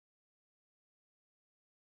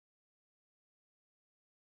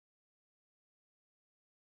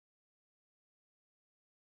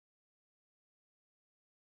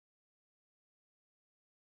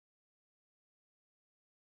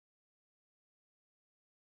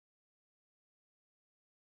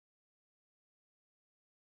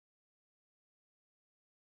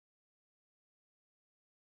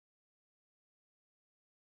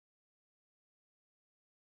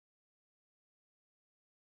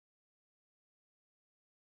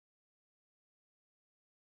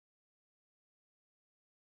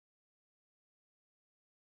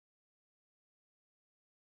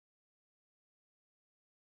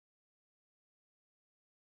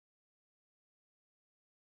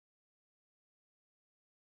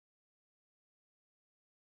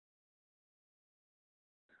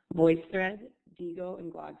VoiceThread, Diigo,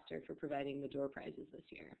 and Glogster for providing the door prizes this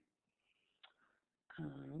year.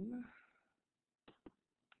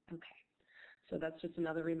 Okay, so that's just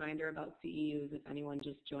another reminder about CEUs if anyone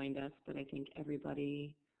just joined us, but I think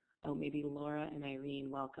everybody, oh, maybe Laura and Irene,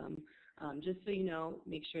 welcome. Just so you know,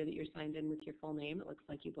 make sure that you're signed in with your full name. It looks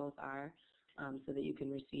like you both are, so that you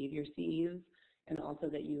can receive your CEUs, and also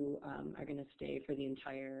that you are going to stay for the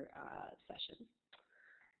entire session.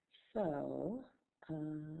 So,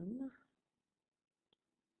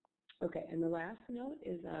 okay, and the last note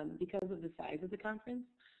is because of the size of the conference,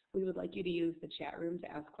 we would like you to use the chat room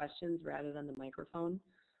to ask questions rather than the microphone.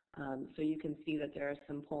 So you can see that there are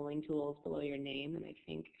some polling tools below your name, and I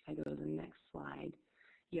think if I go to the next slide,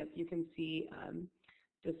 yep, you can see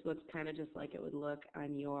this looks kind of just like it would look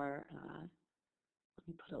on your, let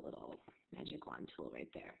me put a little magic wand tool right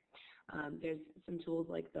there. There's some tools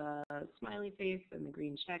like the smiley face and the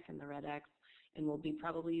green check and the red X, and we'll be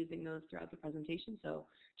probably using those throughout the presentation, so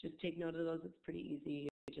just take note of those. It's pretty easy.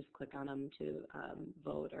 You just click on them to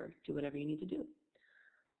vote or do whatever you need to do.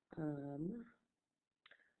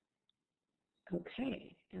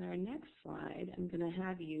 Okay, in our next slide, I'm going to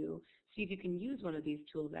have you see if you can use one of these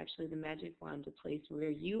tools, actually the magic wand, to place where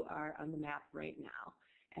you are on the map right now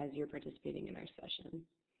as you're participating in our session.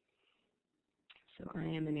 So I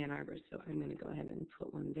am in Ann Arbor, so I'm going to go ahead and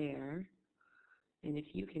put one there. And if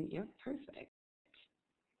you can, yep, perfect.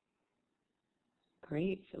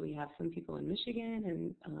 Great, so we have some people in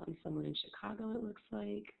Michigan and someone in Chicago, it looks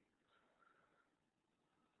like.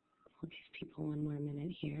 I'll give people one more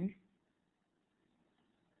minute here.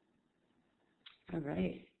 All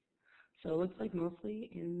right, so it looks like mostly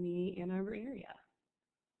in the Ann Arbor area.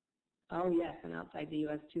 Oh yes, and outside the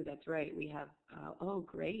U.S. too, that's right. We have, oh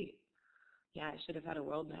great. Yeah, I should have had a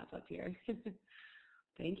world map up here.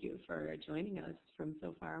 Thank you for joining us from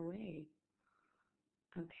so far away.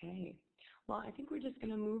 Okay, well I think we're just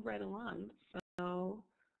going to move right along. So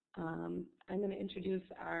I'm going to introduce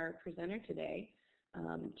our presenter today,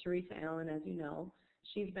 Teresa Allen, as you know.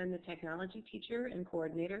 She's been the technology teacher and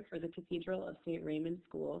coordinator for the Cathedral of St. Raymond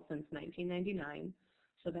School since 1999.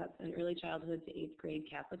 So that's an early childhood to 8th grade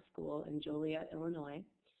Catholic school in Joliet, Illinois.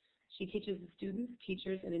 She teaches the students,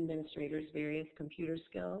 teachers, and administrators various computer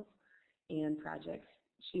skills and projects.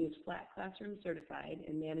 She is Flat Classroom certified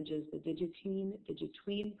and manages the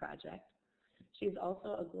DigiTween project. She is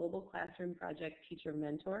also a Global Classroom Project teacher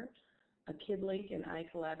mentor, a KidLink and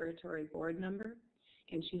iCollaboratory board member,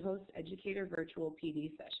 and she hosts educator virtual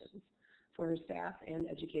PD sessions for her staff and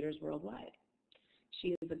educators worldwide. She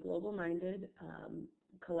is a global-minded,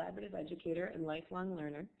 collaborative educator and lifelong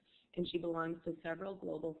learner, and she belongs to several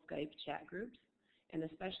global Skype chat groups and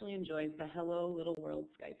especially enjoys the Hello Little World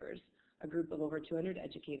Skypers, a group of over 200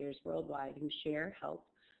 educators worldwide who share, help,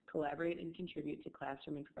 collaborate, and contribute to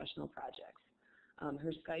classroom and professional projects.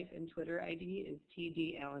 Her Skype and Twitter ID is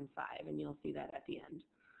TDAllen5, and you'll see that at the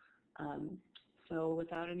end. So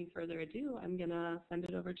without any further ado, I'm going to send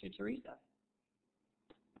it over to Teresa.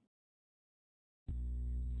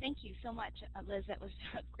 Thank you so much, Liz. That was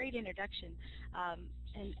a great introduction.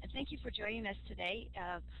 And thank you for joining us today.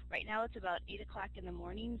 Right now it's about 8 o'clock in the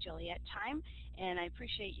morning, Joliet time, and I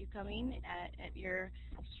appreciate you coming at your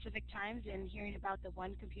specific times and hearing about the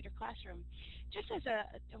One Computer Classroom. Just as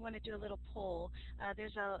I want to do a little poll,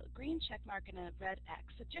 there's a green check mark and a red X.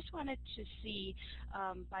 So just wanted to see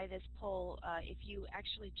by this poll if you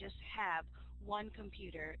actually just have one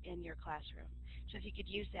computer in your classroom. So if you could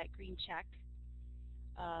use that green check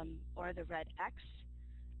or the red X,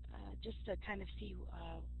 just to kind of see.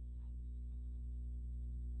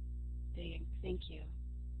 Thank you.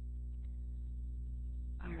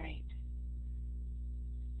 All right.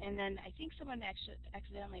 And then I think someone actually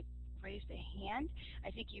accidentally raised a hand.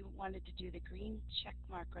 I think you wanted to do the green check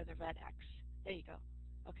mark or the red X. There you go.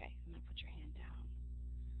 Okay, I'm going to put your hand down.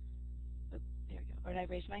 Oop, there we go. Or did I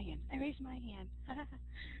raise my hand? I raised my hand.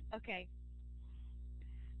 Okay.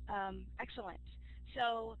 Excellent.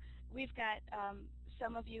 So we've got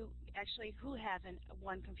some of you actually who have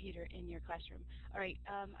one computer in your classroom. All right,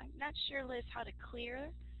 I'm not sure, Liz, how to clear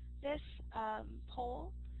this poll.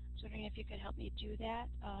 I was wondering if you could help me do that.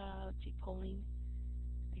 Let's see, polling.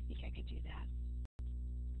 I think I could do that.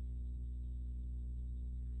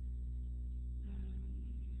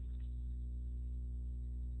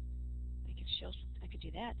 I could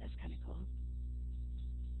do that. That's kind of cool.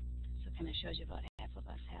 So it kind of shows you about half of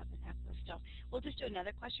us have and half of us don't. We'll just do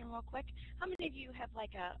another question real quick. How many of you have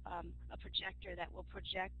like a projector that will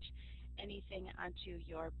project anything onto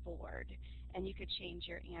your board? And you could change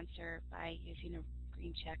your answer by using a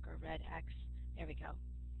green check or red X. There we go.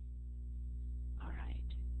 All right.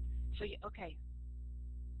 So okay.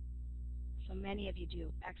 So many of you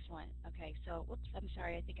do. Excellent. Okay, so whoops, I'm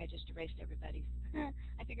sorry. I think I just erased everybody's.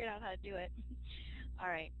 I figured out how to do it.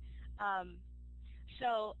 All right.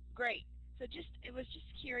 So great. So it was just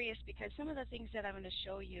curious because some of the things that I'm going to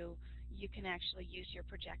show you, you can actually use your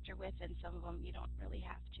projector with, and some of them you don't really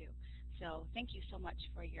have to. So thank you so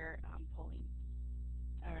much for your polling.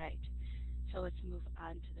 All right. So let's move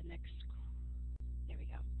on to the next. There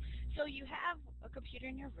we go. So you have a computer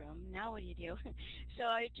in your room. Now what do you do? So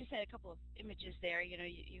I just had a couple of images there. You know,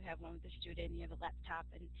 you have one with a student, you have a laptop,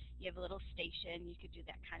 and you have a little station. You could do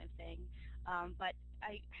that kind of thing. But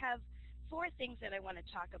I have 4 things that I want to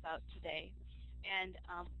talk about today. And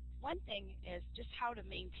one thing is just how to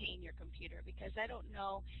maintain your computer, because I don't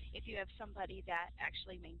know if you have somebody that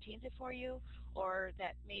actually maintains it for you, or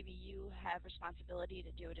that maybe you have responsibility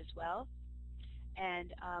to do it as well.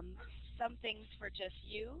 And some things for just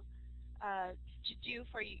you to do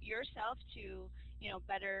for yourself to,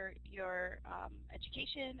 better your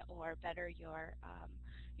education, or better your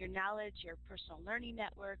knowledge, your personal learning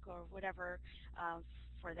network, or whatever.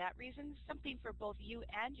 For that reason, something for both you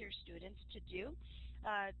and your students to do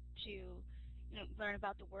to learn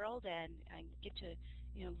about the world and get to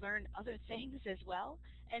learn other things as well,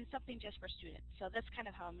 and something just for students. So that's kind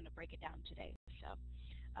of how I'm going to break it down today. So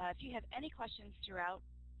if you have any questions throughout,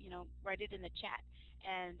 write it in the chat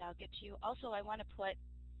and I'll get to you. Also, I want to put,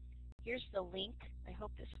 here's the link, I hope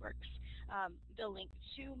this works, the link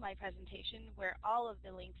to my presentation where all of the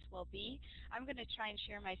links will be. I'm going to try and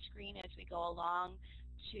share my screen as we go along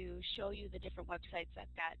to show you the different websites. I've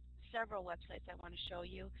got several websites I want to show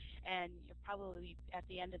you, and you'll probably, at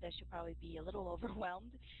the end of this, you'll probably be a little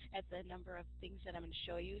overwhelmed at the number of things that I'm going to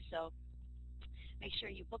show you. So make sure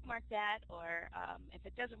you bookmark that, or if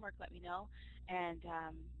it doesn't work, let me know, and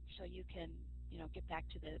so you can get back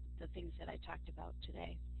to the things that I talked about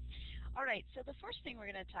today. All right, so the first thing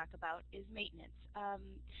we're going to talk about is maintenance.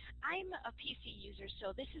 I'm a PC user,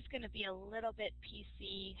 so this is going to be a little bit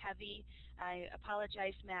PC heavy. I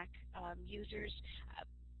apologize, Mac users.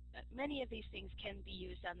 Many of these things can be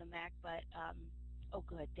used on the Mac, but oh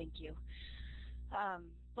good, thank you.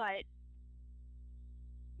 But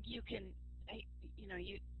you can,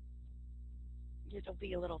 it'll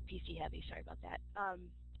be a little PC heavy, sorry about that.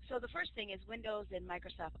 So the first thing is Windows and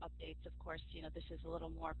Microsoft updates. Of course, this is a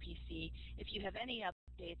little more PC. If you have any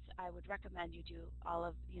updates, I would recommend you do all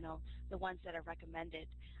of, the ones that are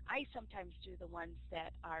recommended. I sometimes do the ones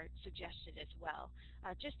that are suggested as well,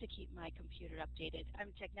 just to keep my computer updated.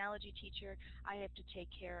 I'm a technology teacher. I have to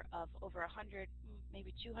take care of over 100,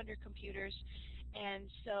 maybe 200 computers,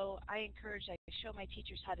 and so I show my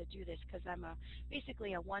teachers how to do this, because I'm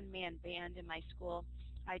basically a one-man band in my school.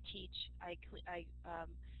 I teach, I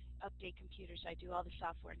update computers, I do all the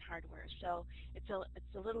software and hardware. So it's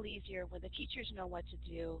a little easier when the teachers know what to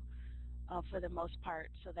do for the most part,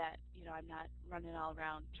 so that I'm not running all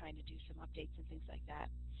around trying to do some updates and things like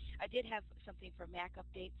that. I did have something for Mac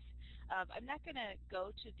updates. I'm not going to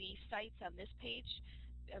go to these sites on this page.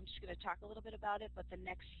 I'm just going to talk a little bit about it, but the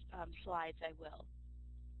next slides I will.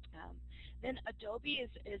 Then Adobe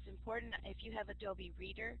is important. If you have Adobe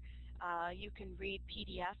Reader, you can read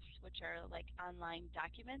PDFs, which are like online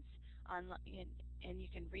documents, and you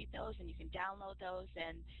can read those, and you can download those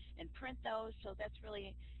and print those. So that's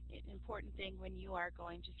really an important thing when you are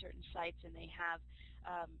going to certain sites and they have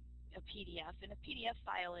a PDF. And a PDF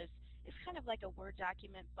file is kind of like a Word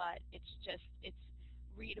document, but it's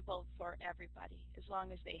readable for everybody as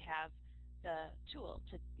long as they have the tool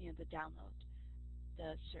to to download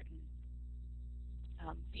the certain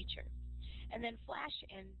feature. And then Flash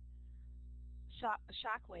and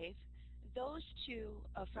Shockwave, those two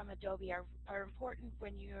from Adobe are important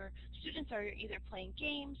when your students are either playing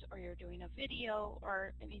games or you're doing a video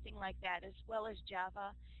or anything like that, as well as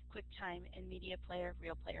Java, QuickTime, and Media Player,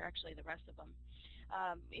 Real Player, actually the rest of them.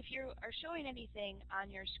 If you are showing anything on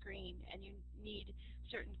your screen and you need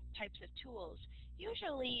certain types of tools,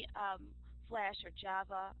 usually Flash or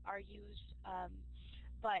Java are used,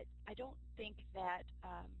 but I don't think that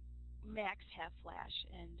Macs have Flash,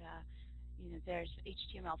 and there's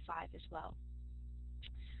HTML5 as well.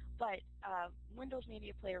 But Windows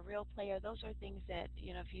Media Player, Real Player, those are things that,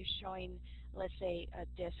 if you're showing, let's say, a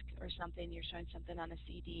disc or something, you're showing something on a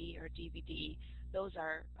CD or DVD, those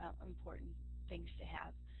are important things to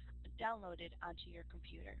have downloaded onto your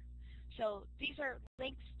computer. So these are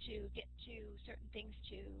links to get to certain things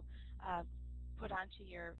to put onto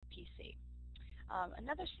your PC.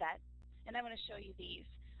 Another set, and I'm going to show you these,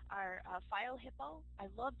 are FileHippo. I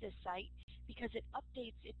love this site because it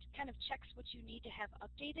updates, it kind of checks what you need to have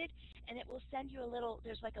updated, and it will send you a little,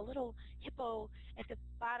 there's like a little hippo at the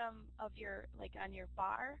bottom of your, like on your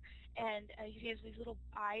bar, and he has these little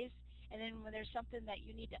eyes, and then when there's something that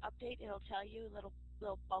you need to update, it'll tell you, a little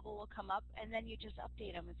bubble will come up, and then you just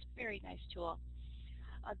update them. It's a very nice tool.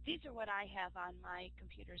 These are what I have on my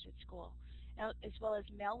computers at school. Now, as well as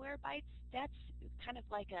Malwarebytes, that's kind of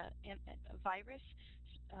like a virus,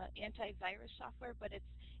 antivirus software, but it's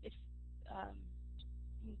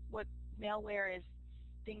what malware is,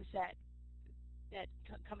 things that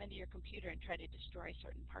come into your computer and try to destroy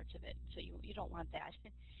certain parts of it. So you don't want that.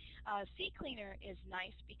 CCleaner is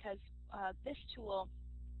nice because this tool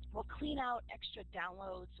will clean out extra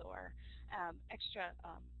downloads or extra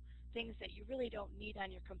things that you really don't need on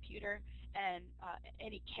your computer, and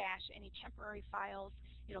any cache, any temporary files.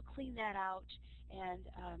 It'll clean that out, and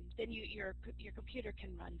then your computer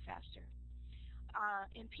can run faster.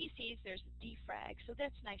 In PCs, there's Defrag, so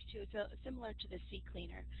that's nice too. It's similar to the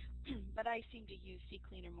CCleaner, but I seem to use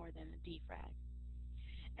CCleaner more than a Defrag.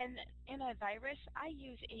 And antivirus, I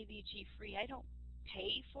use AVG free. I don't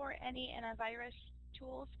pay for any antivirus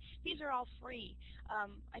tools. These are all free.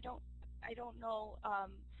 I don't know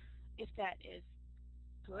if that is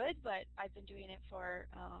good, but I've been doing it for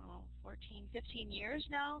 14, 15 years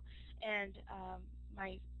now, and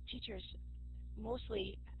my teachers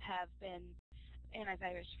mostly have been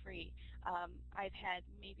antivirus free. I've had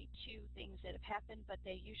maybe 2 things that have happened, but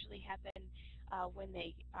they usually happen when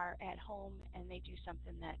they are at home and they do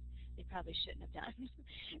something that they probably shouldn't have done.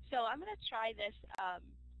 So I'm going to try this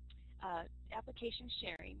application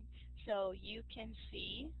sharing so you can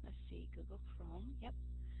see, let's see, Google Chrome, yep.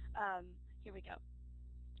 Here we go.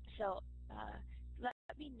 So let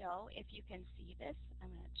me know if you can see this.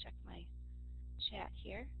 I'm going to check my chat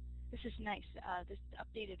here. This is nice. This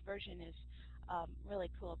updated version is really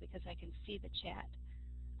cool because I can see the chat.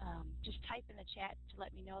 Just type in the chat to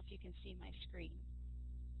let me know if you can see my screen.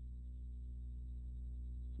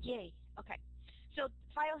 Yay. Okay. So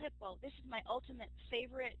FileHippo, this is my ultimate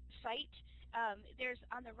favorite site. There's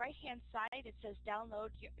on the right-hand side, it says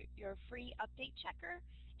download your free update checker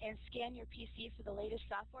and scan your PC for the latest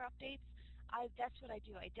software updates. That's what I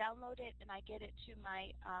do. I download it and I get it to my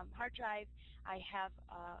hard drive. I have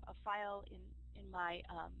a file in my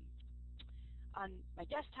on my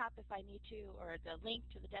desktop if I need to, or the link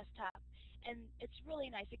to the desktop, and it's really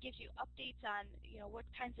nice. It gives you updates on what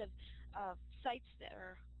kinds of sites that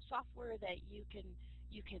are software that you can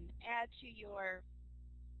add to your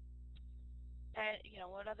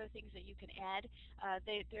what other things that you can add.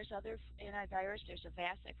 There's other antivirus. There's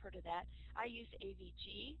Avast. I've heard of that. I use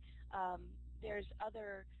AVG. There's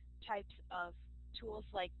other types of tools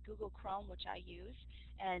like Google Chrome, which I use,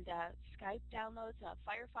 and Skype downloads,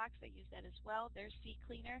 Firefox, I use that as well. There's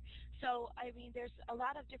CCleaner. So, I mean, there's a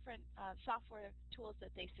lot of different software tools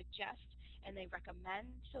that they suggest and they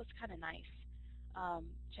recommend, so it's kind of nice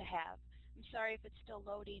to have. I'm sorry if it's still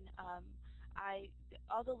loading.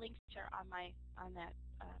 All the links are on that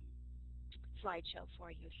slideshow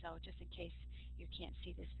for you, so just in case you can't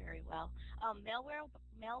see this very well.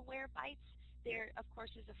 Malwarebytes, there of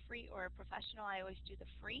course is a free or a professional. I always do the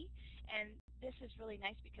free, and this is really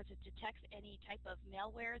nice because it detects any type of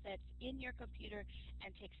malware that's in your computer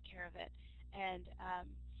and takes care of it. And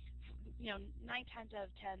 9 times out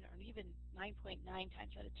of 10, or even 9.9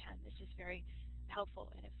 times out of 10, this is very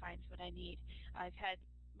helpful and it finds what I need. I've had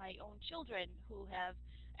my own children who have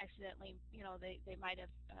accidentally, they might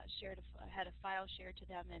have had a file shared to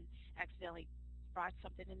them and accidentally brought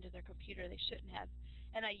something into their computer they shouldn't have.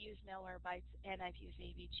 And I use Malwarebytes, and I've used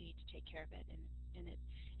AVG to take care of it, and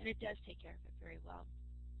it does take care of it very well.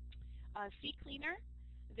 CCleaner,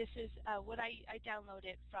 this is what I download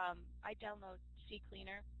it from. I download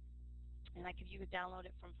CCleaner, and you could download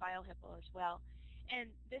it from FileHippo as well.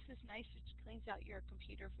 And this is nice. It cleans out your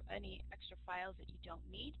computer for any extra files that you don't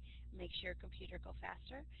need. Makes your computer go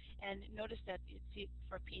faster. And notice that it's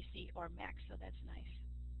for PC or Mac, so that's nice.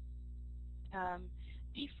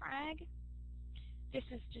 Defrag. This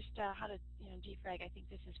is just how to defrag. I think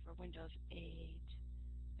this is for Windows 8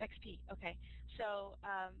 XP. Okay. So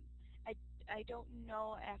I don't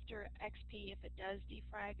know after XP if it does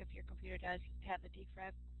defrag, if your computer does have the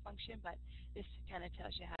defrag function, but this kind of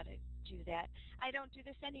tells you how to do that. I don't do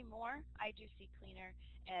this anymore. I do CCleaner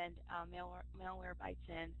and Malwarebytes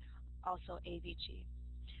and also AVG.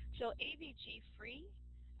 So AVG free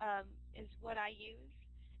is what I use,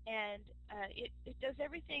 and it does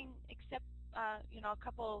everything except a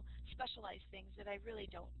couple specialized things that I really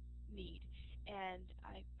don't need, and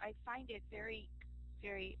I find it very,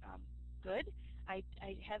 very good. I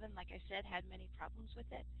haven't, like I said, had many problems with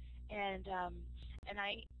it, and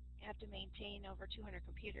I have to maintain over 200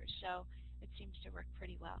 computers, so it seems to work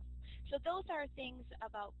pretty well. So those are things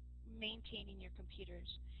about maintaining your computers.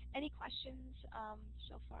 Any questions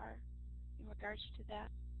so far in regards to that?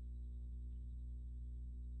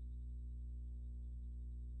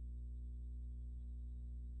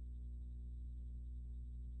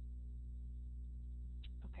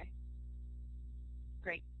 Okay,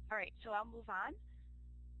 great. All right, so I'll move on.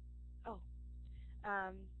 Oh,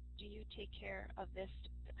 do you take care of this?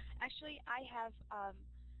 Actually,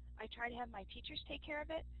 I try to have my teachers take care of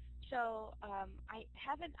it. So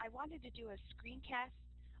I wanted to do a screencast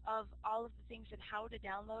of all of the things and how to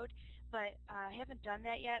download, but I haven't done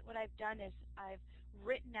that yet. What I've done is I've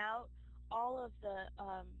written out all of the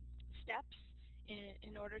steps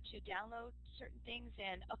in order to download certain things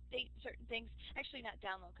and update certain things. Actually, not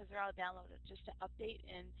download because they're all downloaded, just to update.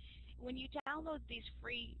 And when you download these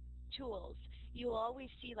free tools, you'll always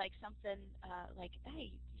see like something like,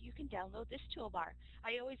 hey, you can download this toolbar.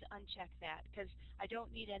 I always uncheck that because I don't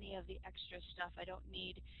need any of the extra stuff. I don't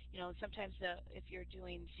need, sometimes if you're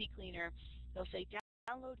doing CCleaner, they'll say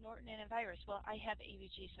download Norton Antivirus. Well, I have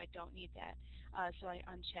AVG, so I don't need that, so I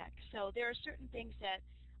uncheck. So there are certain things that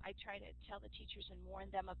I try to tell the teachers and warn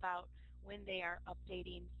them about when they are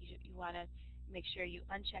updating. You want to make sure you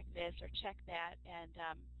uncheck this or check that, and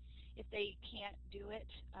if they can't do it,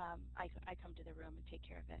 I come to the room and take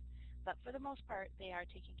care of it. But for the most part, they are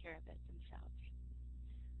taking care of it themselves.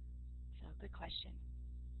 So good question.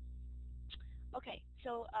 Okay,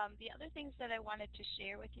 so the other things that I wanted to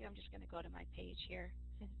share with you, I'm just going to go to my page here,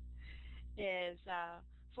 is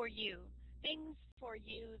for you, things for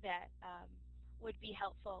you that would be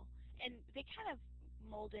helpful. And they kind of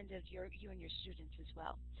mold into you and your students as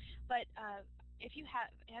well. But if you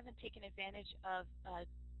haven't taken advantage of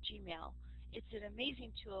Gmail, it's an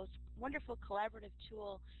amazing tool. It's a wonderful collaborative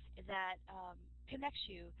tool that connects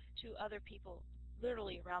you to other people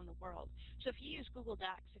literally around the world. So if you use Google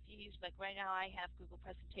Docs, if you use, like right now I have Google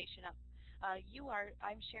Presentation up,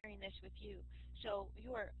 I'm sharing this with you. So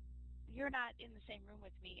you're not in the same room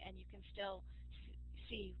with me, and you can still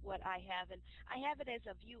see what I have. And I have it as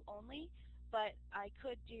a view only, but I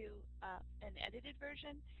could do an edited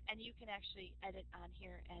version, and you can actually edit on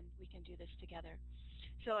here, and we can do this together.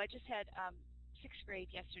 So I just had 6th grade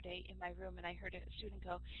yesterday in my room, and I heard a student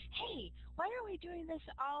go, hey, why are we doing this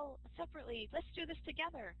all separately? Let's do this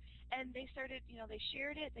together. And they started, they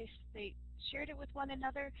shared it. They shared it with one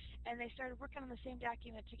another, and they started working on the same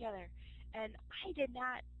document together. And I did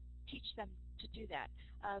not teach them to do that.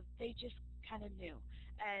 They just kind of knew.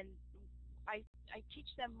 And I teach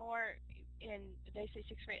them more they say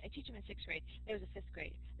 6th grade. I teach them in 6th grade. There was a 5th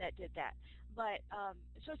grade that did that. But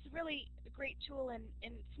so it's really a great tool, and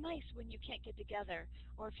it's nice when you can't get together,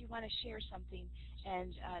 or if you want to share something,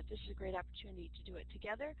 and this is a great opportunity to do it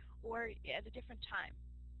together or at a different time.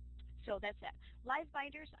 So that's that. Live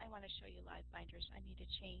binders, I want to show you live binders. I need to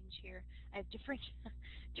change here. I have different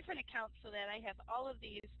accounts so that I have all of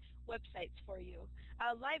these websites for you.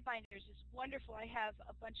 Live binders is wonderful. I have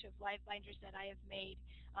a bunch of live binders that I have made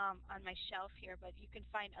on my shelf here, but you can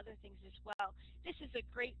find other things as well. This is a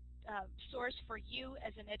great source for you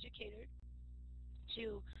as an educator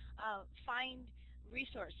to find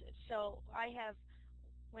resources. So I have,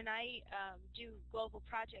 when I do global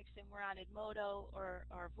projects and we're on Edmodo or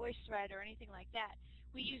VoiceThread or anything like that,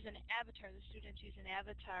 we use an avatar. The students use an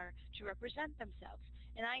avatar to represent themselves.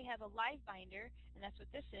 And I have a live binder, and that's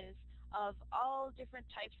what this is, of all different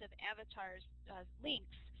types of avatars,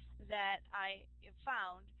 links that I have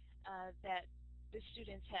found that the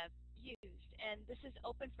students have used. And this is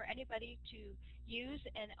open for anybody to use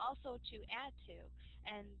and also to add to.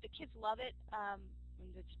 And the kids love it. And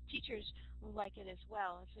the teachers like it as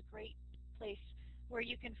well. It's a great place where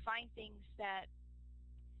you can find things that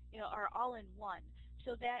are all in one.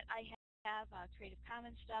 So that I have Creative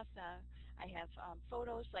Commons stuff. I have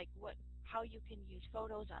photos, like how you can use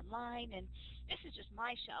photos online, and this is just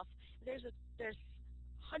my shelf. There's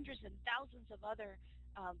hundreds and thousands of other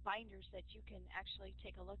binders that you can actually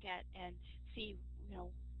take a look at and see.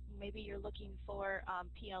 Maybe you're looking for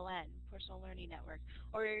PLN, Personal Learning Network,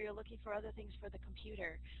 or you're looking for other things for the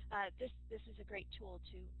computer. This is a great tool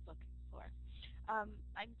to look for.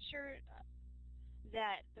 I'm sure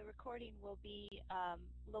that the recording will be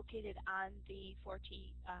located on the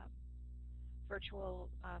Forte virtual,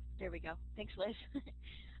 there we go. Thanks, Liz.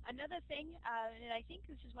 Another thing, and I think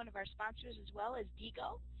this is one of our sponsors as well, is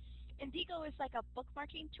Diigo. And Diigo is like a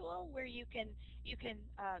bookmarking tool where you can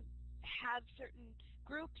have certain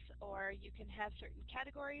groups, or you can have certain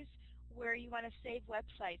categories where you want to save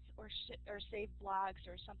websites or save blogs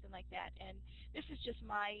or something like that. And this is just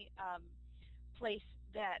my place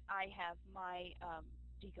that I have my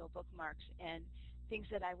Diigo bookmarks and things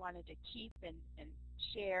that I wanted to keep and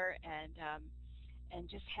share and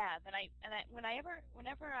just have. And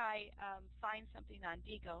whenever I find something on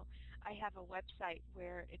Diigo, I have a website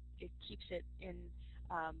where it keeps it in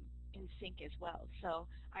sync as well. So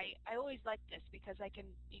I always like this because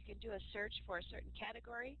you can do a search for a certain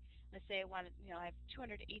category. Let's say I have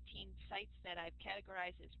 218 sites that I've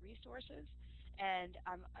categorized as resources, and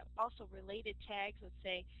also related tags. Let's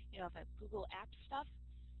say if I have Google Apps stuff,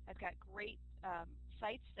 I've got great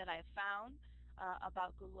sites that I've found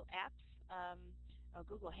about Google Apps.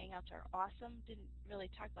 Google Hangouts are awesome. Didn't really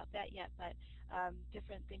talk about that yet, but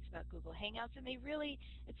different things about Google Hangouts, and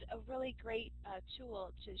it's a really great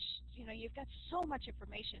tool to you've got so much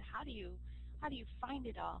information. How do you find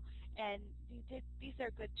it all? And these are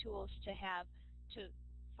good tools to have to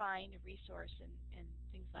find a resource and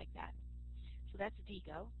things like that. So that's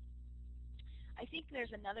Diigo. I think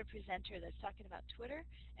there's another presenter that's talking about Twitter,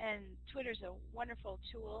 and Twitter's a wonderful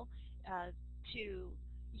tool to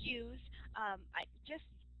use. I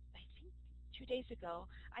think 2 days ago,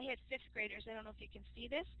 I had fifth graders. I don't know if you can see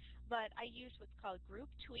this, but I used what's called group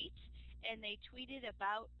tweets, and they tweeted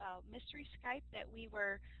about Mystery Skype that we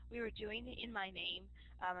were doing in my name.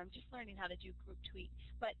 I'm just learning how to do group tweet,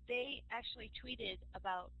 but they actually tweeted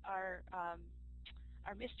about our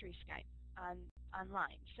Mystery Skype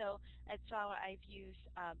online. So that's how I've used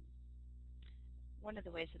one of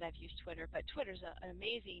the ways that I've used Twitter. But Twitter's an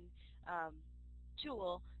amazing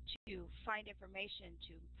tool to find information,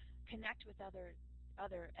 to connect with other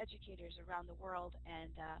educators around the world,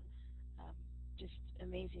 and just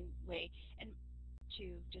amazing way and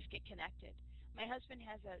to just get connected. My husband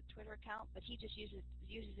has a Twitter account, but he just uses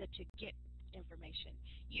it to get information.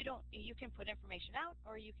 You can put information out,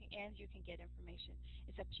 or you can get information.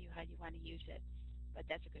 It's up to you how you want to use it, but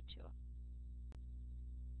that's a good tool.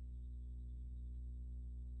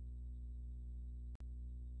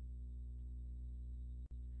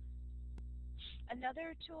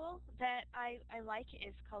 Another tool that I like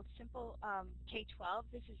is called Simple K-12.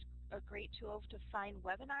 This is a great tool to find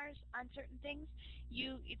webinars on certain things.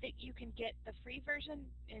 You can get the free version,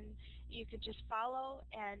 and you can just follow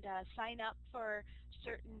and sign up for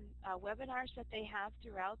certain webinars that they have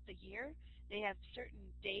throughout the year. They have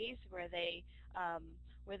certain days where they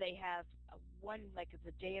have one, like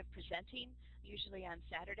the day of presenting, usually on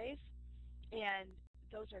Saturdays, and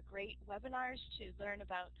those are great webinars to learn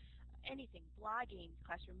about anything: blogging,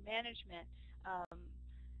 classroom management,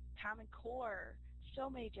 Common Core, so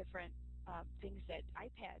many different things that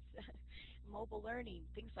iPads, mobile learning,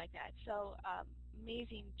 things like that. So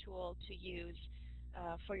amazing tool to use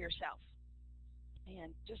for yourself.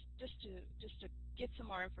 And just to get some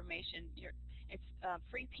more information, it's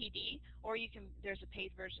free PD, or there's a paid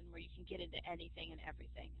version where you can get into anything and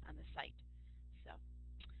everything on the site. So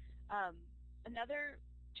another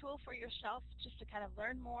tool for yourself just to kind of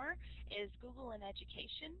learn more is Google and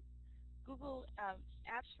Education. Google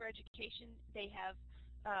Apps for Education, they have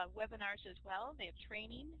webinars as well. They have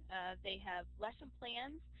training. They have lesson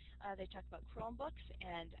plans. They talk about Chromebooks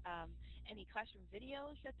and any classroom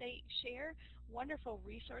videos that they share. Wonderful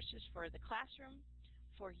resources for the classroom,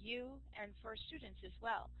 for you, and for students as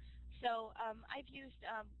well. So I've used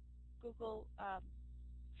Google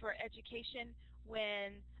for Education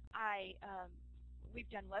when we've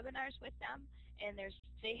done webinars with them, and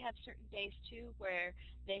they have certain days too where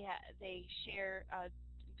they share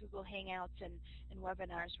Google Hangouts and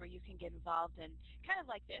webinars where you can get involved, and kind of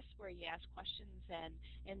like this, where you ask questions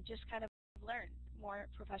and just kind of learn more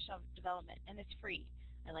professional development, and it's free.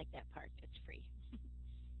 I like that part. It's free.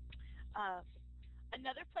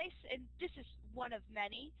 Another place, and this is one of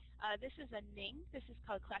many, this is a Ning. This is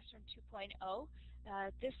called Classroom 2.0.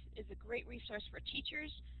 This is a great resource for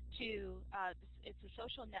teachers. It's a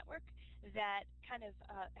social network that kind of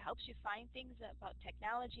helps you find things about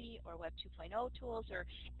technology or Web 2.0 tools or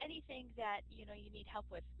anything that you need help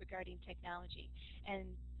with regarding technology. And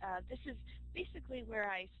this is basically where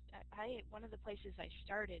one of the places I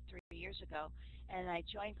started 3 years ago, and I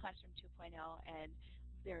joined Classroom 2.0, and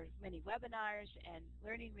there are many webinars and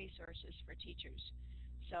learning resources for teachers.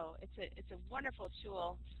 So it's a wonderful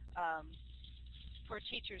tool for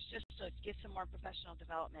teachers just to get some more professional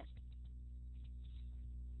development.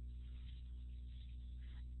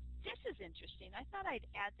 This is interesting. I thought I'd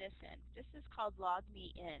add this in. This is called Log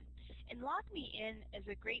Me In. And Log Me In is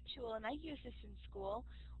a great tool, and I use this in school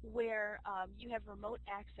where you have remote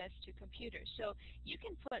access to computers. So you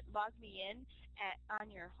can put log me in on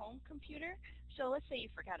your home computer. So let's say you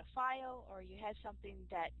forgot a file or you had something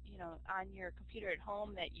that on your computer at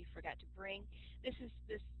home that you forgot to bring.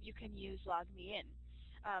 You can use log me in.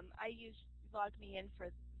 I use log me in for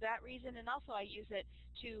that reason, and also I use it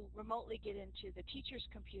to remotely get into the teachers'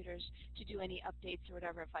 computers to do any updates or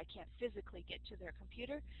whatever. If I can't physically get to their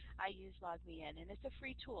computer, I use log me in, and it's a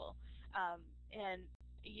free tool. And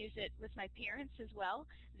I use it with my parents as well.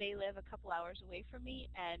 They live a couple hours away from me,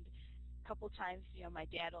 and a couple times, my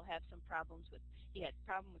dad will have some problems with, he had a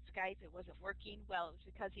problem with Skype, it wasn't working. Well, it was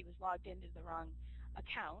because he was logged into the wrong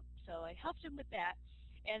account, so I helped him with that.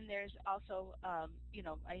 And there's also, I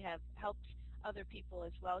have helped other people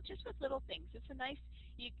as well, just with little things. It's a nice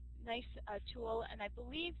tool, and I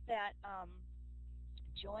believe that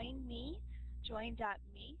join.me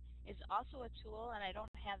is also a tool, and I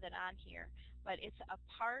don't have that on here, but it's a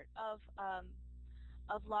part of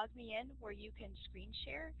Log Me In where you can screen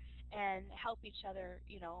share and help each other,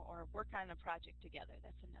 or work on a project together.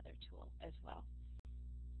 That's another tool as well.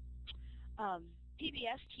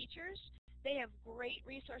 PBS teachers, they have great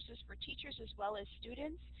resources for teachers as well as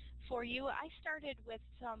students. For you, I started with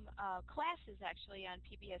some classes actually on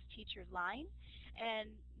PBS Teacher Line and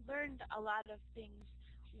learned a lot of things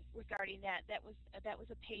regarding that. That was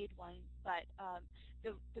a paid one, but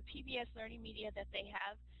the PBS Learning Media that they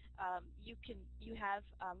have, you have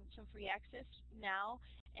some free access now,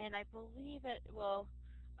 and I believe it will.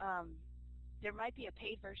 There might be a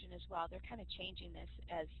paid version as well. They're kind of changing this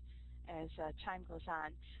as time goes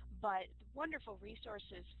on, but wonderful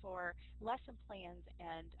resources for lesson plans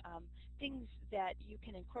and things that you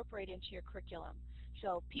can incorporate into your curriculum.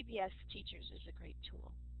 So PBS Teachers is a great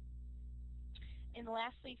tool. And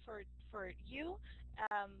lastly, for you,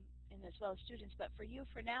 and as well as students, but for you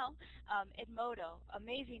for now, Edmodo,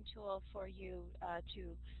 amazing tool for you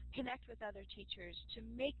to connect with other teachers, to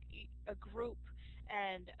make a group,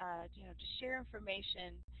 and to share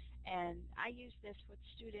information. And I use this with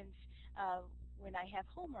students when I have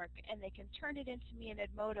homework, and they can turn it into me in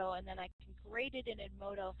Edmodo, and then I can grade it in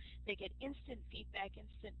Edmodo. They get instant feedback,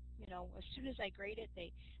 as soon as I grade it, they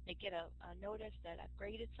get a notice that I've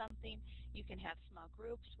graded something. You can have small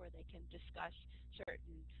groups where they can discuss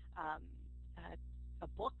certain a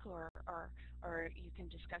book, or you can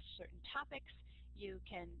discuss certain topics. You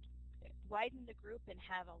can widen the group and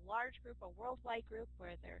have a large group, a worldwide group,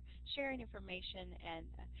 where they're sharing information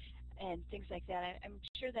and things like that. I'm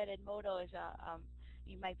sure that Edmodo is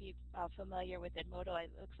you might be familiar with Edmodo.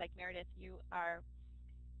 It looks like Meredith,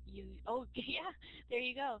 oh yeah, there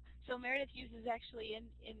you go. So Meredith uses actually in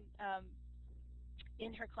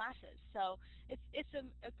her classes. So it's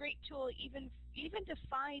a great tool even to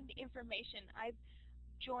find information. I've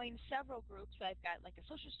joined several groups. I've got like a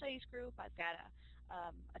social studies group. I've got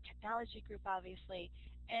a technology group, obviously,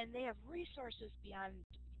 and they have resources beyond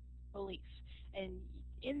belief. And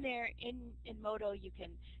in there, in Modo, you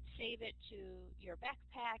can save it to your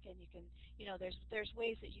backpack, and you can, there's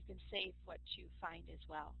ways that you can save what you find as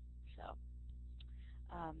well. So,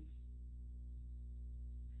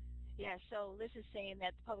 yeah. So Liz is saying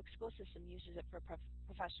that the public school system uses it for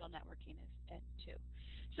professional networking too.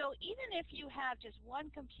 So even if you have just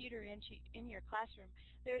one computer in your classroom,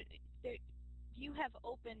 you have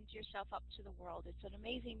opened yourself up to the world. It's an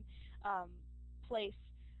amazing place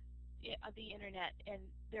of the internet, and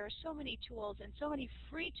there are so many tools and so many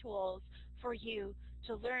free tools for you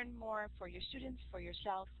to learn more for your students, for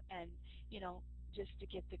yourself, and just to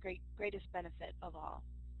get the greatest benefit of all.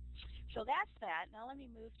 So that's that. Now let me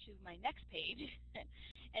move to my next page,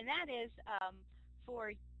 and that is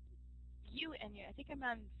for you and I think I'm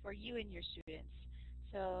on for you and your students.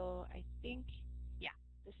 So I think, yeah,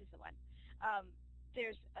 this is the one.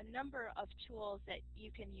 There's a number of tools that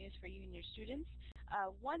you can use for you and your students.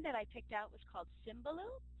 One that I picked out was called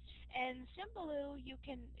Symbaloo, and Symbaloo,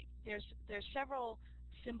 there's several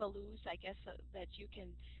Symbaloos, I guess, that you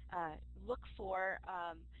can look for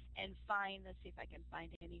and find. Let's see if I can find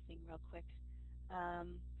anything real quick.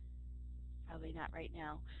 Probably not right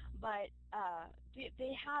now, but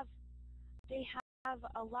they have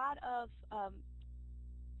a lot of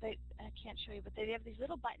I can't show you, but they have these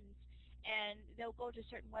little buttons, and they'll go to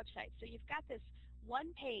certain websites. So you've got this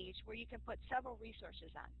one page where you can put several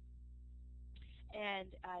resources on,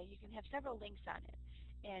 and you can have several links on it.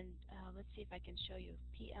 And let's see if I can show you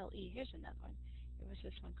PLE. Here's another one. There was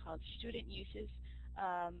this one called Student Uses.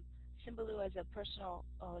 Symbaloo as a personal,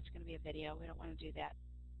 it's going to be a video. We don't want to do that.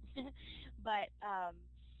 But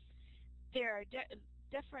there are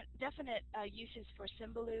definite uses for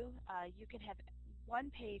Symbaloo. You can have one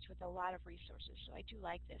page with a lot of resources, so I do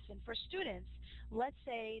like this. And for students, let's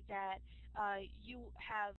say that you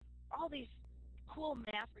have all these cool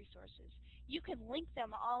math resources. You can link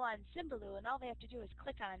them all on Symbaloo, and all they have to do is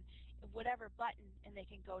click on whatever button, and they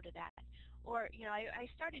can go to that. Or, I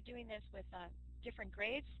started doing this with different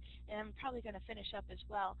grades, and I'm probably going to finish up as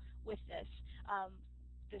well with this,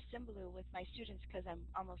 the Symbaloo with my students because I'm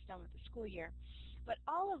almost done with the school year. But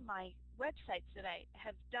all of my websites that I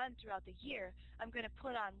have done throughout the year, I'm going to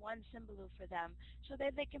put on one Symbaloo for them so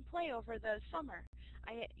that they can play over the summer.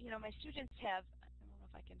 My students have, I don't know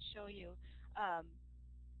if I can show you,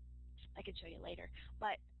 I can show you later,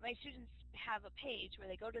 but my students have a page where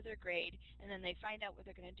they go to their grade and then they find out what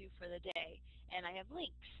they're going to do for the day, and I have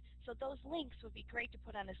links. So those links would be great to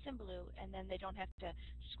put on a Symbaloo, and then they don't have to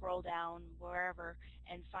scroll down wherever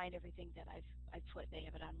and find everything that I've put. They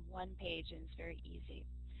have it on one page, and it's very easy.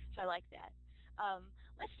 So I like that.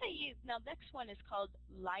 Let's say now next one is called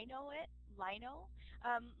Lino.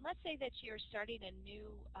 Let's say that you're starting a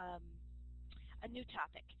new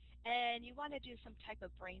topic, and you want to do some type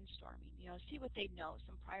of brainstorming, see what they know,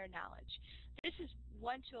 some prior knowledge. This is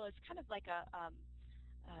one tool. It's kind of like a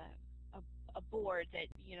board that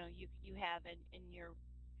you have in your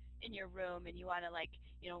room, and you want to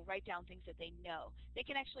write down things that they know. They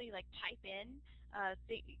can actually type in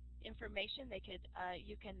the information.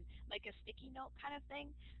 You can like a sticky note kind of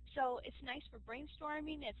thing. So it's nice for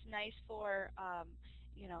brainstorming. It's nice for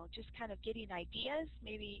just kind of getting ideas.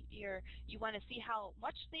 Maybe you want to see how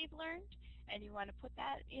much they've learned, and you want to put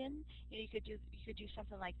that in. You could do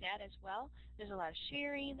something like that as well. There's a lot of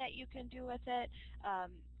sharing that you can do with it.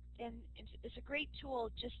 And it's a great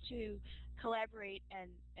tool just to collaborate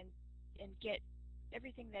and get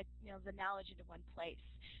everything that the knowledge into one place.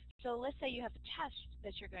 So let's say you have a test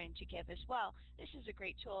that you're going to give as well. This is a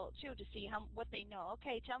great tool too to see what they know.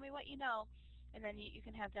 Okay, tell me what you know, and then you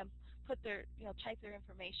can have them put their type their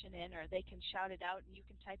information in, or they can shout it out and you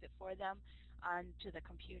can type it for them onto the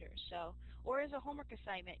computer. So, or as a homework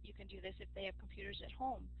assignment, you can do this if they have computers at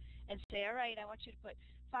home and say, all right, I want you to put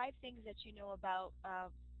 5 things that you know about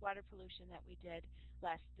water pollution that we did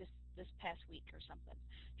this past week or something.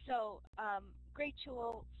 So great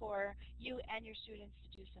tool for you and your students to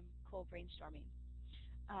do some cool brainstorming.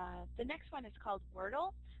 The next one is called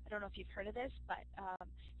Wordle. I don't know if you've heard of this, but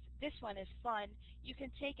this one is fun. You can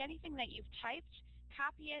take anything that you've typed,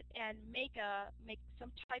 copy it, and make some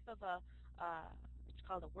type of it's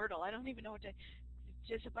called a Wordle. I don't even know what to,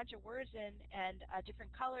 just a bunch of words in, and different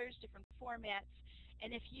colors, different formats.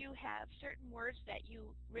 And if you have certain words that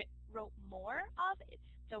you wrote more of,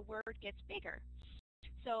 the word gets bigger.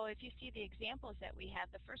 So if you see the examples that we have,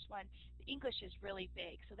 the first one, the English is really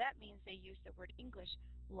big. So that means they use the word English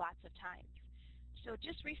lots of times. So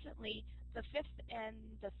just recently, the 5th and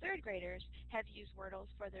the 3rd graders have used Wordles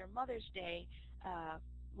for their Mother's Day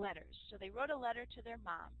letters. So they wrote a letter to their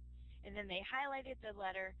mom, and then they highlighted the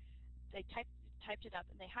letter, they typed it up,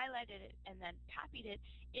 and they highlighted it, and then copied it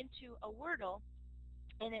into a Wordle.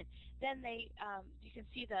 And then you can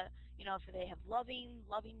see if they have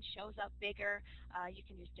loving shows up bigger. You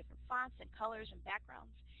can use different fonts and colors and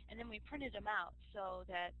backgrounds. And then we printed them out so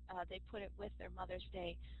that they put it with their Mother's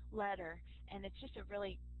Day letter. And it's just a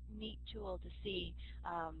really neat tool to see,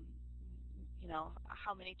 how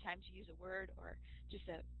many times you use a word, or just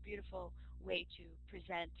a beautiful way to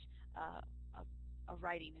present a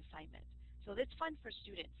writing assignment. So that's fun for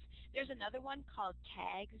students. There's another one called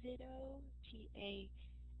Taxedo,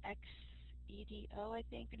 T-A-X-E-D-O, I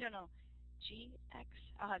think. No, G-X.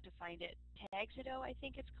 I'll have to find it. Taxedo, I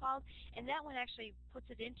think it's called. And that one actually puts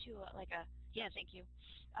it into thank you,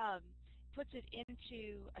 puts it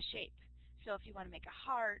into a shape. So if you want to make a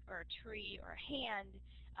heart or a tree or a hand,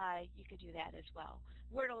 you could do that as well.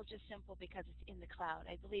 Wordle is just simple because it's in the cloud.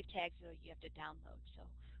 I believe Taxedo you have to download, so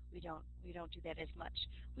we don't do that as much.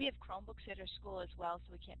 We have Chromebooks at our school as well,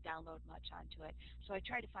 so we can't download much onto it. So I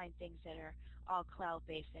try to find things that are all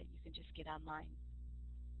cloud-based that you can just get online.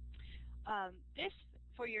 This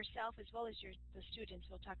for yourself as well as the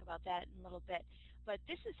students, we'll talk about that in a little bit. But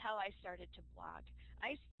this is how I started to blog.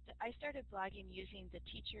 I started blogging using the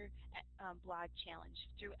Teacher Blog Challenge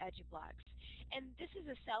through EduBlogs. And this is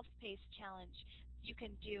a self-paced challenge you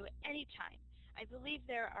can do anytime. I believe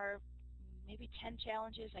there are maybe 10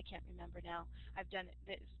 challenges. I can't remember now. I've done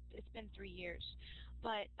it. It's been 3 years.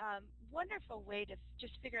 But wonderful way to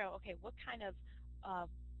just figure out, okay, what kind of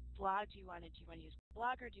blog do you want to do? You want to use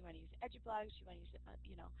Blogger? Do you want to use EduBlogs? Do you want to use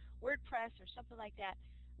WordPress or something like that?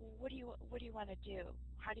 What do you want to do?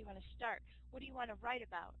 How do you want to start? What do you want to write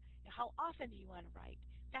about? How often do you want to write?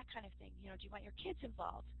 That kind of thing. Do you want your kids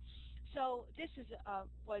involved? So this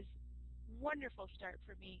was wonderful start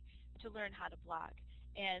for me to learn how to blog.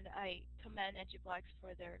 And I commend EduBlogs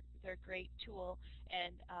for their great tool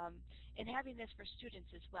and having this for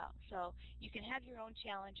students as well. So you can have your own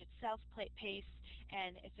challenge. It's self-paced,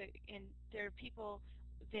 and there are people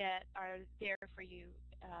that are there for you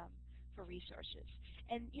for resources.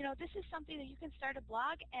 And this is something that you can start a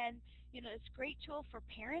blog, and it's a great tool for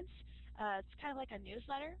parents. It's kind of like a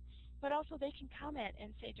newsletter, but also they can comment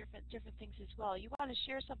and say different things as well. You want to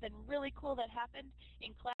share something really cool that happened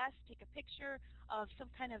in class, take a picture of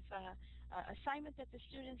some kind of assignment that the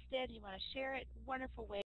students did. You want to share it. Wonderful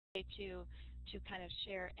way to kind of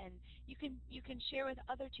share, and you can share with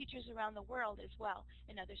other teachers around the world as well,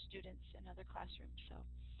 and other students and other classrooms. So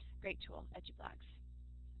great tool, EduBlogs.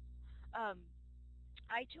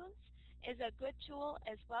 iTunes is a good tool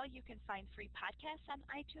as well. You can find free podcasts on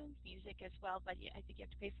iTunes, music as well, but I think you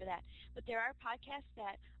have to pay for that. But there are podcasts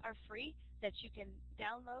that are free that you can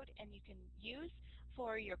download and you can use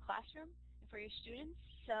for your classroom and for your students.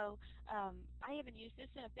 So I haven't used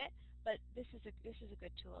this in a bit, but this is a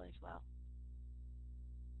good tool as well.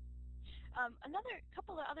 Another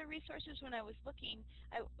couple of other resources when I was looking,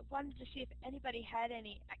 I wanted to see if anybody had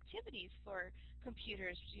any activities for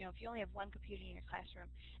computers, if you only have one computer in your classroom.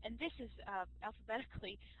 And this is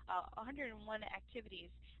alphabetically 101 activities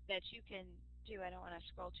that you can do. I don't want to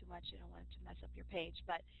scroll too much. I don't want it to mess up your page,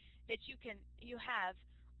 but that you have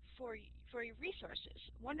for your resources,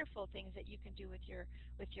 wonderful things that you can do with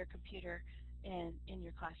your computer in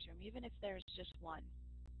your classroom, even if there's just one.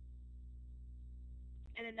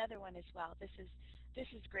 And another one as well. This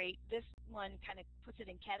is great. This one kind of puts it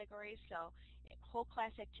in categories. So whole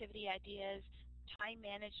class activity ideas, time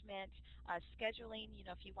management, scheduling.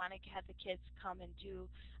 If you want to have the kids come and do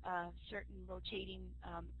certain rotating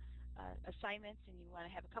assignments, and you want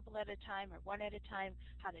to have a couple at a time or one at a time,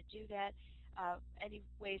 how to do that. Any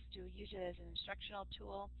ways to use it as an instructional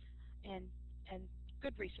tool, and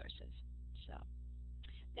good resources. So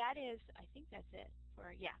that is, I think that's it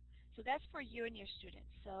for So that's for you and your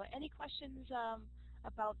students. So any questions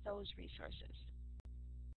about those resources?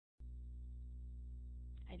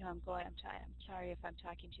 I know I'm sorry if I'm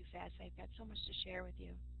talking too fast. I've got so much to share with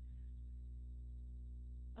you.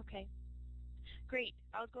 Okay, great.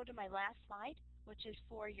 I'll go to my last slide, which is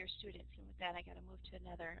for your students. And with that, I got to move to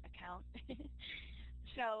another account.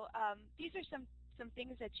 So these are some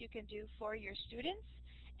things that you can do for your students,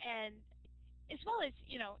 and as well as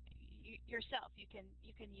yourself. You can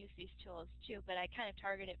use these tools too, but I kind of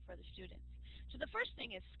target it for the students. So the first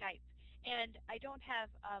thing is Skype, and I don't have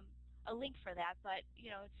a link for that, but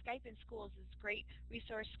Skype in schools is a great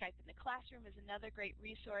resource. Skype in the classroom is another great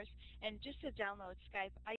resource, and just to download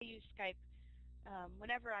Skype, I use Skype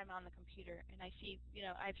whenever I'm on the computer, and I see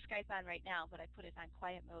I have Skype on right now, but I put it on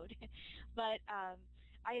quiet mode. But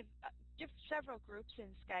I have several groups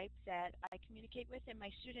in Skype that I communicate with, and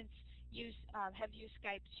my students have used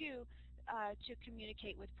Skype too to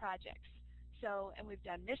communicate with projects. So, and we've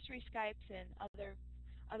done mystery Skypes and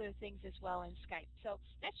other things as well in Skype. So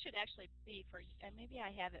that should actually be for, and maybe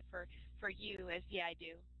I have it for you as, I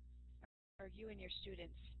do, or you and your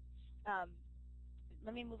students.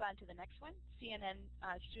 Let me move on to the next one, CNN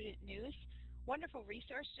Student News. Wonderful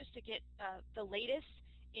resource just to get the latest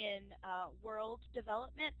in world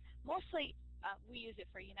development. Mostly we use it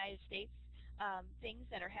for United States things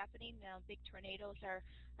that are happening now. Big tornadoes are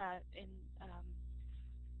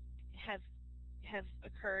have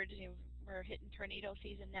occurred. We're hitting tornado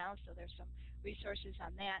season now, so there's some resources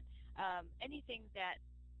on that. Anything that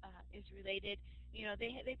is related,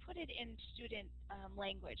 they put it in student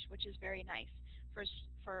language, which is very nice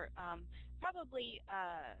for probably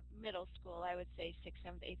middle school. I would say 6th,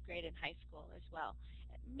 7th, 8th grade, and high school as well.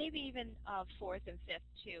 Maybe even 4th and 5th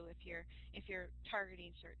too, if you're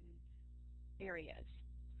targeting certain areas.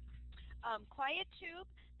 QuietTube.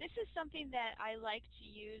 This is something that I like to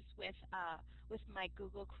use with my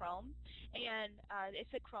Google Chrome, and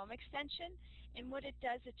it's a Chrome extension. And what it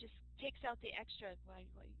does, it just takes out the extra,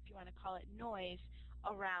 if you want to call it, noise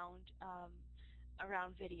around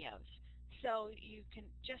videos. So you can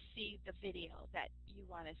just see the video that you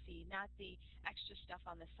want to see, not the extra stuff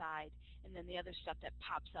on the side and then the other stuff that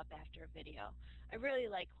pops up after a video. I really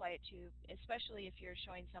like QuietTube, especially if you're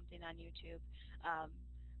showing something on YouTube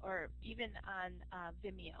or even on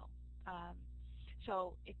Vimeo.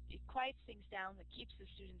 So it quiets things down, it keeps the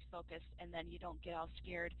students focused, and then you don't get all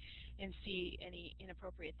scared and see any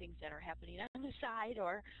inappropriate things that are happening on the side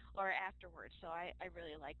or afterwards. So I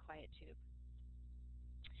really like QuietTube.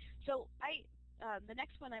 So the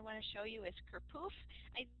next one I want to show you is Kerpoof.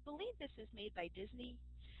 I believe this is made by Disney,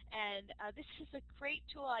 and this is a great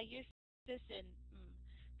tool. I use this in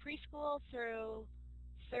preschool through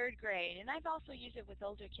 3rd grade, and I've also used it with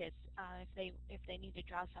older kids if they need to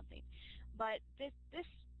draw something. But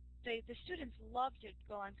the students love to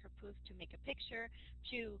go on Kerpoof to make a picture,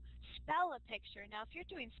 to spell a picture. Now, if you're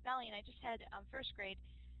doing spelling, I just had 1st grade,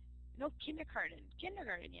 no, kindergarten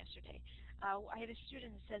yesterday. I had a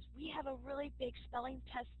student that says, we have a really big spelling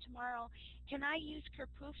test tomorrow. Can I use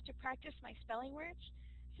Kerpoof to practice my spelling words?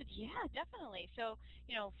 I said, yeah, definitely. So,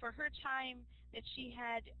 you know, for her time that she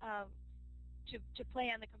had to play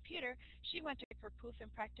on the computer, she went to Kerpoof and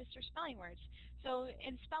practiced her spelling words. So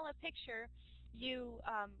in Spell a Picture, you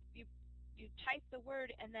type the word,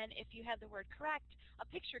 and then if you have the word correct, a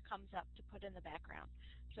picture comes up to put in the background.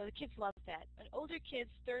 So the kids love that. But older kids,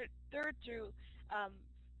 third through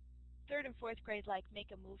 3rd and 4th grade, like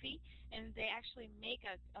make a movie, and they actually make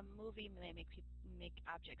a movie. They make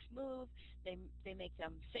objects move. They make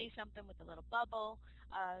them say something with a little bubble.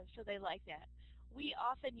 So they like that. We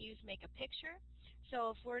often use Make a Picture.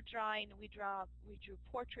 So if we're drawing, we drew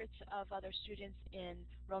portraits of other students in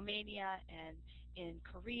Romania and in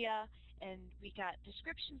Korea, and we got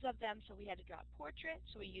descriptions of them, so we had to draw a portrait.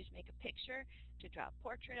 So we used Make a Picture to draw a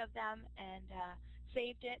portrait of them and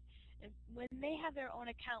saved it. And when they have their own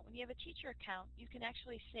account, when you have a teacher account, you can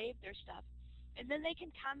actually save their stuff. And then they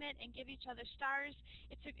can comment and give each other stars.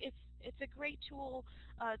 It's a great tool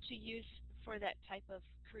to use for that type of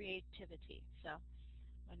creativity. So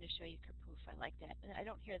I wanted to show you Kerpoof. I like that. And I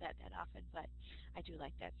don't hear that often, but I do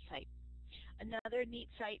like that site. Another neat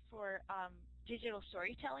site for digital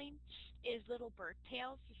storytelling is Little Bird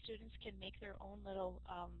Tales. The students can make their own little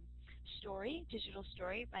digital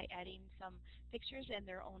story, by adding some pictures and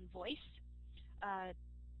their own voice.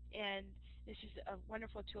 And this is a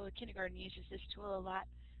wonderful tool. The kindergarten uses this tool a lot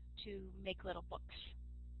to make little books.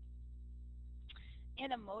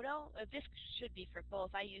 Animoto, this should be for both.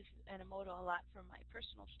 I use Animoto a lot for my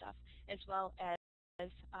personal stuff as well as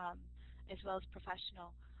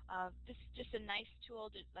professional. This is just a nice tool,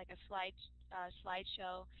 like a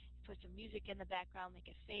slideshow. Put some music in the background, make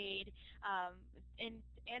it fade. And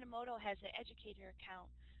Animoto has an educator account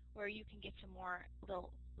where you can get some more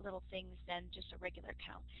little things than just a regular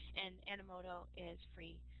account. And Animoto is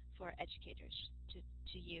free for educators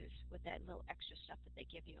to use with that little extra stuff that they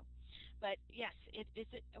give you. But yes, it is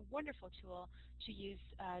a wonderful tool to use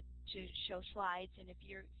to show slides. And if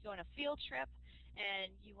you're going on a field trip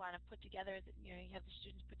and you want to put together, you have the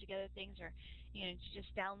students put together things, or you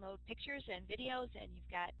just download pictures and videos, and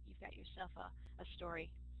you've got yourself a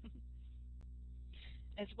story.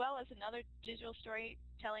 As well as another digital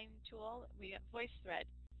storytelling tool, we have VoiceThread.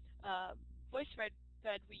 VoiceThread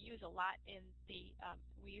we use a lot in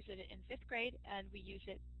we use it in 5th grade, and we use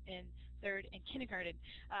it in 3rd and kindergarten.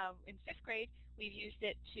 In 5th grade, we've used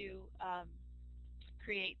it to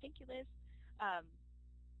create, thank you, Liz,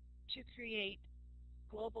 to create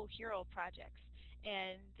global hero projects.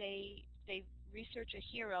 And they research a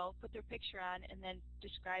hero, put their picture on, and then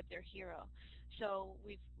describe their hero. So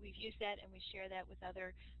we've used that, and we share that with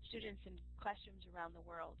other students in classrooms around the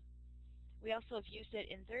world. We also have used it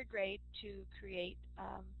in 3rd grade to create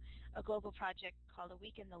a global project called A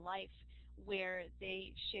Week in the Life, where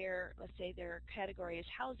they share, let's say their category is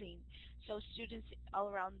housing. So students all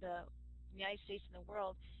around the United States and the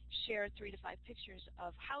world share 3 to 5 pictures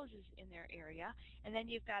of houses in their area, and then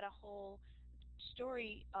you've got a whole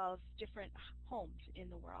story of different homes in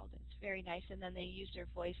the world. It's very nice, and then they use their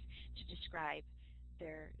voice to describe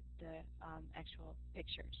the actual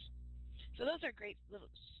pictures. So those are great little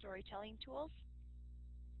storytelling tools.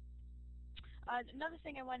 Another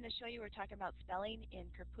thing I wanted to show you, we're talking about spelling in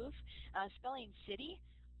Kerpoof. Spelling City,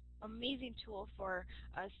 amazing tool for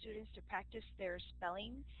students to practice their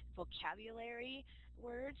spelling, vocabulary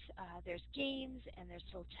words. There's games, and there's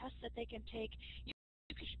little tests that they can take.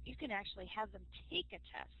 You can actually have them take a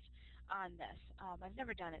test on this. I've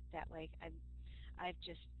never done it that way. I've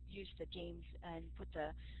just used the games and put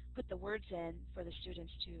the words in for the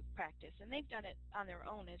students to practice, and they've done it on their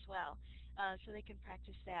own as well, so they can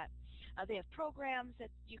practice that. They have programs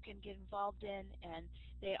that you can get involved in, and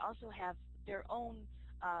they also have their own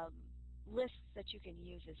lists that you can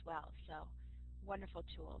use as well. So wonderful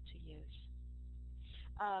tool to use.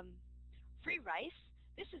 Free Rice.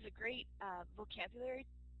 This is a great vocabulary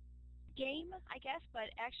game, I guess,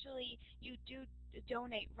 but actually you do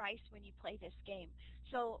donate rice when you play this game.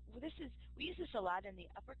 So we use this a lot in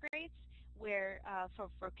the upper grades, where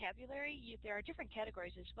for vocabulary there are different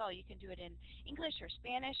categories as well. You can do it in English or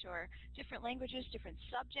Spanish or different languages, different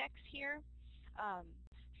subjects here.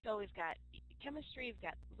 So we've got chemistry, we've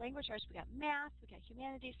got language arts, we've got math, we've got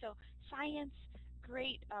humanities. So science,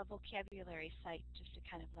 great vocabulary site just to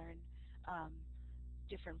kind of learn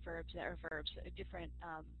different verbs, different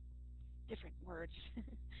different words.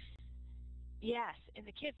 Yes, and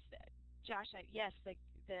the kids, Josh, yes, the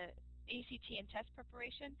ACT and test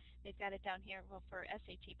preparation, they've got it down here, well, for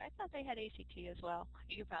SAT, but I thought they had ACT as well.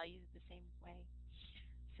 You could probably use it the same way.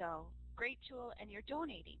 So, great tool, and you're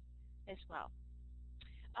donating as well.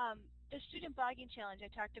 The student blogging challenge,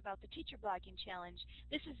 I talked about the teacher blogging challenge.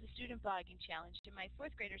 This is the student blogging challenge, and my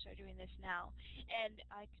fourth graders are doing this now. And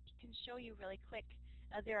I can show you really quick.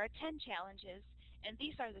 There are 10 challenges, and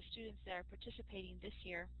these are the students that are participating this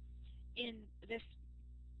year in this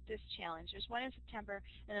challenge. There's one in September,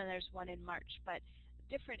 and then there's one in March. But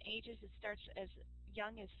different ages, it starts as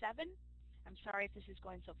young as 7. I'm sorry if this is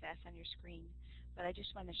going so fast on your screen, but I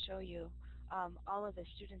just want to show you all of the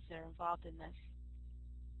students that are involved in this.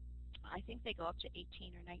 I think they go up to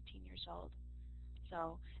 18 or 19 years old.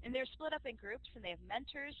 So, and they're split up in groups, and they have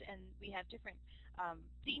mentors, and we have different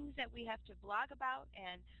themes that we have to blog about,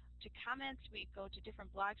 and to comment, we go to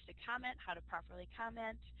different blogs to comment, how to properly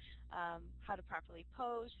comment, how to properly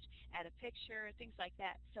post, add a picture, things like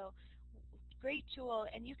that. So, great tool,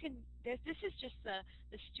 and you can, this is just the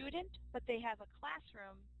student, but they have a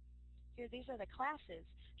classroom. Here, these are the classes.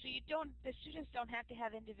 So the students don't have to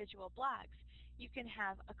have individual blogs. You can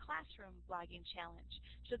have a classroom blogging challenge.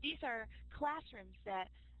 So these are classrooms that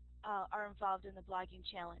are involved in the blogging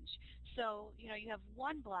challenge. So, you have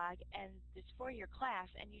one blog, and it's for your class,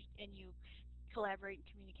 and you collaborate and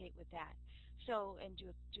communicate with that. So, and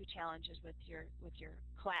do challenges with your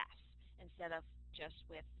class instead of just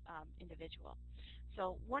with individual.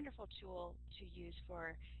 So, wonderful tool to use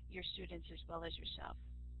for your students as well as yourself.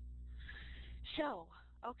 So,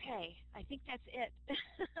 okay, I think that's it.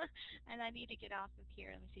 And I need to get off of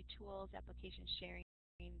here. Let me see, tools, application sharing,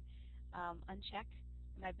 uncheck.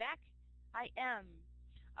 Am I back? I am.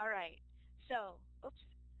 All right. So, oops.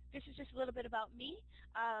 This is just a little bit about me,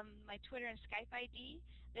 my Twitter and Skype ID.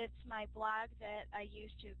 That's my blog that I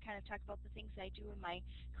use to kind of talk about the things I do in my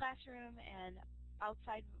classroom and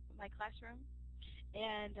outside my classroom,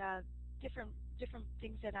 and different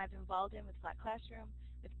things that I've involved in with Flat Classroom,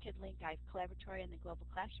 with KidLink, I have Collaboratory, and the Global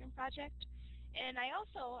Classroom Project. And I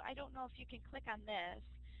don't know if you can click on this.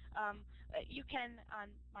 You can on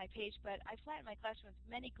my page, but I flatten my classroom with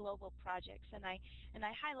many global projects, and I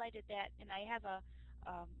highlighted that, and I have a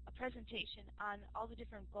presentation on all the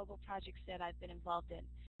different global projects that I've been involved in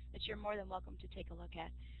that you're more than welcome to take a look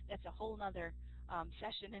at. That's a whole other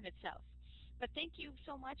session in itself. But thank you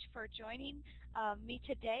so much for joining me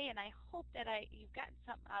today, and I hope that you've gotten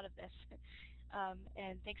something out of this.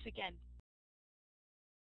 And thanks again.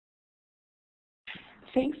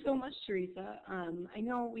 Thanks so much, Teresa. I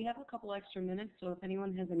know we have a couple extra minutes, so if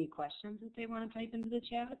anyone has any questions that they want to type into the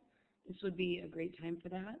chat, this would be a great time for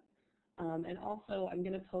that. And also, I'm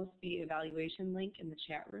going to post the evaluation link in the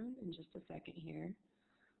chat room in just a second here.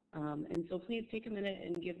 And so please take a minute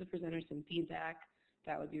and give the presenters some feedback.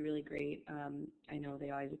 That would be really great. I know they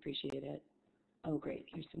always appreciate it. Oh, great.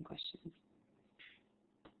 Here's some questions.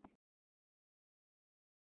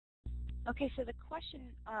 Okay, so the question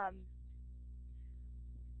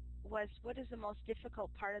was, what is the most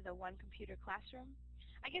difficult part of the one computer classroom?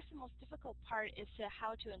 I guess the most difficult part is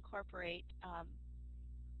how to incorporate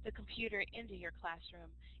the computer into your classroom.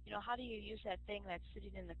 How do you use that thing that's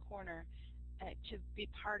sitting in the corner to be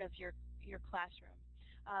part of your classroom?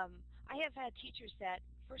 I have had teachers that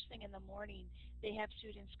first thing in the morning, they have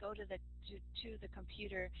students go to the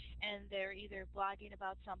computer, and they're either blogging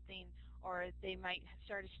about something, or they might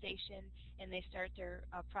start a station and they start their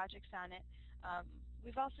projects on it.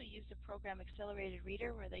 We've also used a program, Accelerated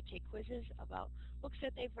Reader, where they take quizzes about books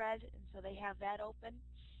that they've read, and so they have that open.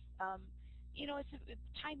 It's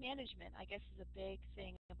time management, I guess, is a big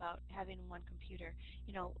thing about having one computer.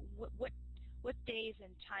 What days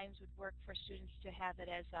and times would work for students to have it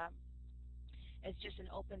as just an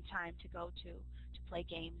open time to go to play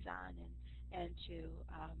games on and to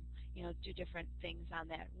do different things on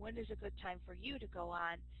that. When is a good time for you to go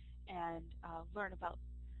on and learn about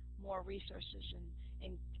more resources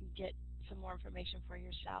and get some more information for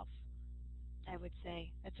yourself? I would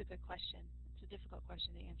say that's a good question. It's a difficult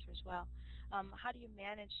question to answer as well. How do you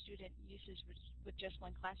manage student usage with just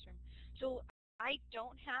one classroom? So I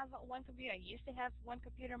don't have one computer. I used to have one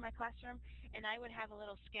computer in my classroom, and I would have a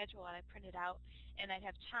little schedule that I printed out, and I'd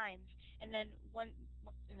have times, and then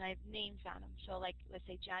and I have names on them. So like, let's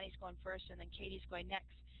say Johnny's going first, and then Katie's going next.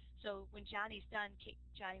 So when Johnny's done,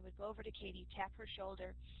 Johnny would go over to Katie, tap her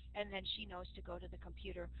shoulder, and then she knows to go to the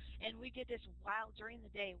computer. And we did this during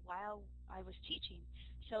the day while I was teaching.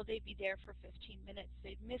 So they'd be there for 15 minutes.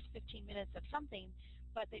 They'd miss 15 minutes of something,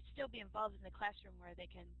 but they'd still be involved in the classroom where they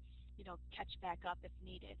can catch back up if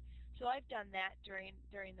needed. So I've done that during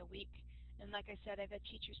the week. And like I said, I've had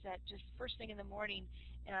teachers that just first thing in the morning,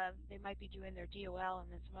 they might be doing their DOL, and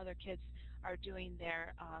then some other kids are doing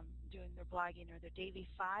their blogging or their Daily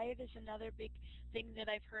 5 is another big thing that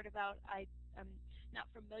I've heard about. I'm not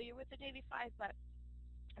familiar with the Daily 5, but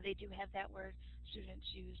they do have that where students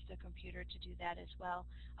use the computer to do that as well.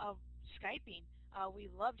 Skyping. We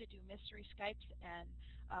love to do mystery Skypes, and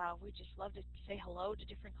we just love to say hello to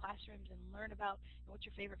different classrooms and learn about what's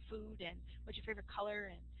your favorite food and what's your favorite color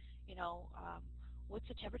and what's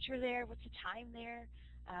the temperature there, what's the time there,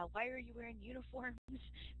 why are you wearing uniforms,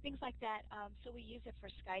 things like that. So we use it for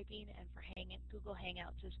Skyping and for Google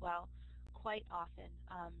Hangouts as well quite often.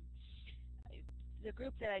 The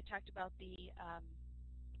group that I talked about, Daily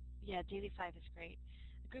 5 is great.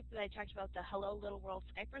 The group that I talked about, the Hello Little World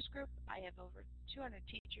Skypers group, I have over 200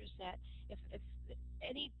 teachers that if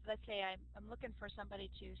let's say I'm looking for somebody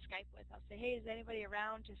to Skype with, I'll say, hey, is anybody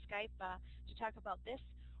around to Skype to talk about this?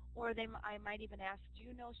 Or I might even ask, do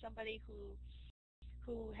you know somebody who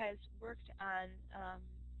has worked on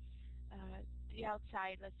the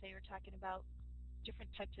outside? Let's say we're talking about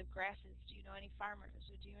different types of grasses. Do you know any farmers,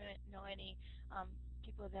 or do you know any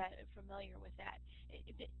people that are familiar with that?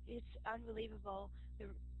 It's unbelievable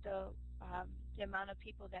the amount of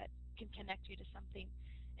people that can connect you to something,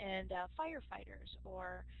 and firefighters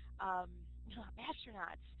or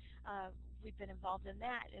astronauts. We've been involved in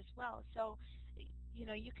that as well. So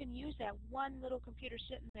you can use that one little computer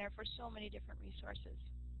sitting there for so many different resources.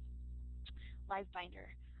 LiveBinder.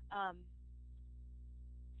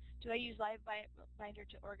 Do I use LiveBinder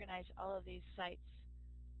to organize all of these sites?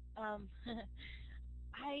 I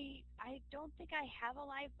don't think I have a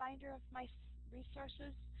LiveBinder of my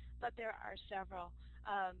resources, but there are several.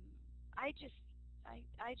 I just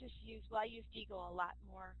use Deagle a lot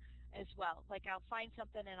more as well. Like I'll find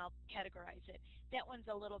something and I'll categorize it. That one's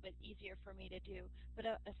a little bit easier for me to do. But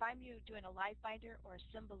if I'm doing a LiveBinder or a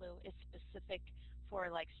Symbaloo, it's specific for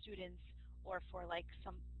like students or for like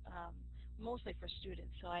some mostly for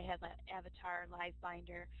students. So I have an Avatar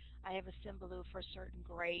LiveBinder. I have a Symbaloo for certain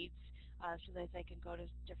grades so that they can go to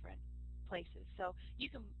different places. So you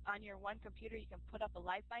can, on your one computer, you can put up a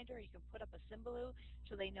LiveBinder, or you can put up a Symbaloo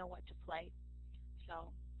so they know what to play.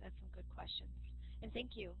 So that's some good questions. And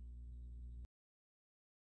thank you.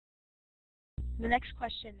 The next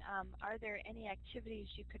question, are there any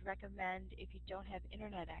activities you could recommend if you don't have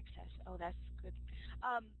internet access? Oh, that's good.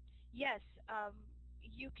 Yes,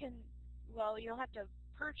 you can, you'll have to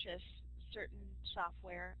purchase certain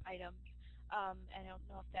software items. I don't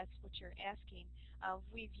know if that's what you're asking.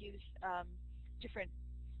 We've used different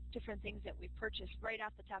things that we've purchased. Right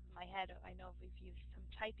off the top of my head, I know we've used some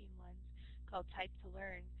typing ones called Type to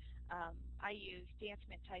Learn. I use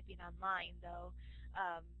DanceMint typing online, though.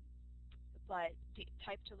 But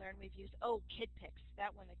Type to Learn we've used. Oh, KidPix.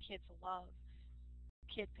 That one the kids love.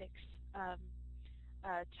 KidPix.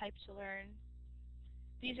 Type to Learn.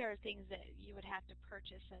 These are things that you would have to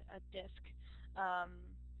purchase a disc.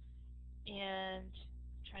 And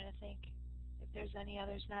I'm trying to think if there's any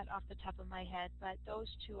others, not off the top of my head, but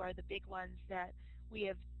those two are the big ones that we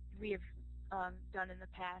have done in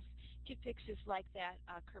the past. KidPix is like that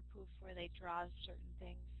Kerpoof where they draw certain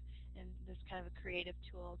things, and this kind of a creative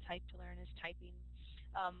tool. Type to Learn is typing.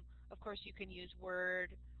 Of course, you can use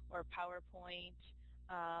Word or PowerPoint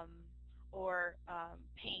or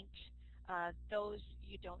Paint. Those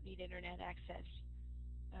you don't need internet access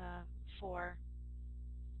for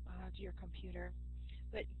your computer.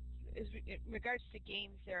 But in regards to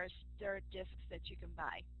games, there are discs that you can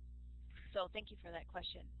buy. So thank you for that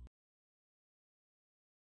question.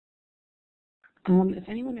 If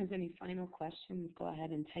anyone has any final questions, go ahead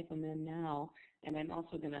and type them in now. And I'm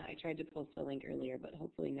also I tried to post the link earlier, but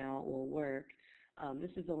hopefully now it will work. This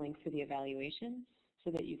is a link for the evaluation so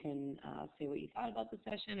that you can say what you thought about the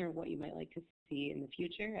session or what you might like to see in the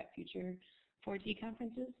future at future 4T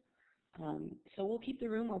conferences. So we'll keep the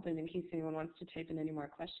room open in case anyone wants to type in any more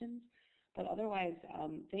questions. But otherwise,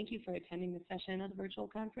 thank you for attending the session of the virtual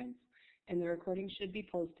conference. And the recording should be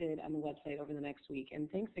posted on the website over the next week. And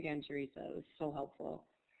thanks again, Teresa. It was so helpful.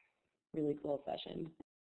 Really cool session.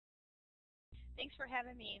 Thanks for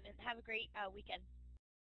having me, and have a great weekend.